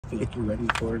feel like you're ready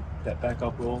for that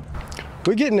backup role?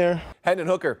 We're getting there. Hendon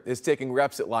Hooker is taking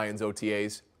reps at Lions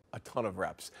OTAs, a ton of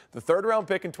reps. The third-round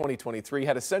pick in 2023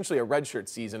 had essentially a redshirt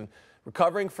season,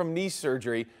 recovering from knee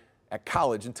surgery at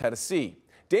college in Tennessee.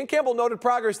 Dan Campbell noted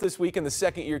progress this week in the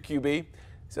second-year QB. He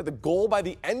said the goal by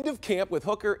the end of camp with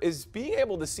Hooker is being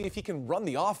able to see if he can run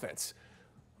the offense.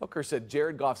 Hooker said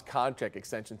Jared Goff's contract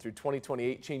extension through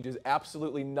 2028 changes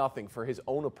absolutely nothing for his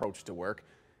own approach to work.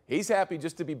 He's happy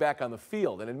just to be back on the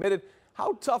field and admitted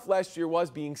how tough last year was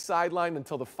being sidelined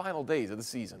until the final days of the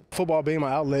season. Football being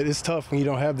my outlet is tough when you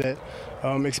don't have that,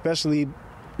 especially,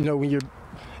 when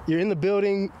you're in the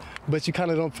building, but you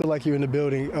kind of don't feel like you're in the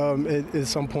building at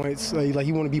some points. Like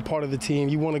you want to be part of the team,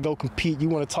 you want to go compete, you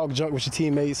want to talk junk with your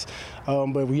teammates,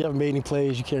 but when you haven't made any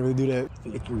plays, you can't really do that. I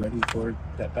feel like you're ready for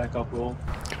that backup role?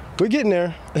 We're getting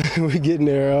there. We're getting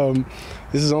there.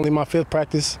 This is only my 5th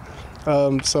practice,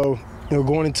 so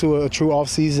going into a true off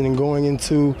season and going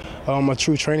into a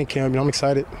true training camp, I'm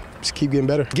excited. Just keep getting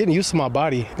better. Getting used to my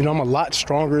body. I'm a lot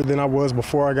stronger than I was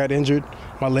before I got injured.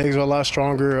 My legs are a lot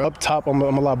stronger. Up top, I'm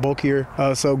a lot bulkier.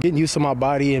 So getting used to my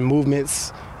body and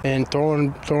movements and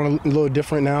throwing a little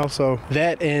different now. So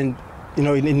that and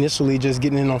initially just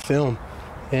getting in on film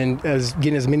and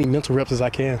getting as many mental reps as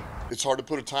I can. It's hard to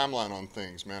put a timeline on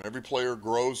things, man. Every player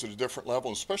grows at a different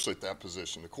level, especially at that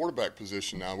position. The quarterback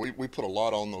position now, we put a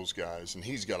lot on those guys, and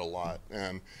he's got a lot.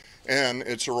 And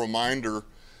it's a reminder,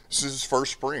 this is his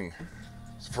first spring.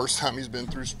 It's the first time he's been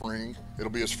through spring.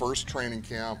 It'll be his first training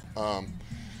camp.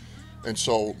 And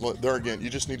so there again, you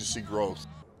just need to see growth.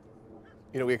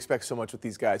 We expect so much with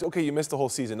these guys. Okay, you missed the whole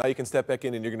season. Now you can step back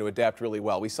in and you're going to adapt really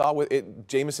well. We saw with it,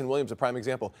 Jameson Williams, a prime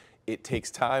example. It takes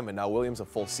time, and now Williams, a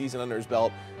full season under his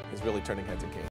belt, is really turning heads in camp.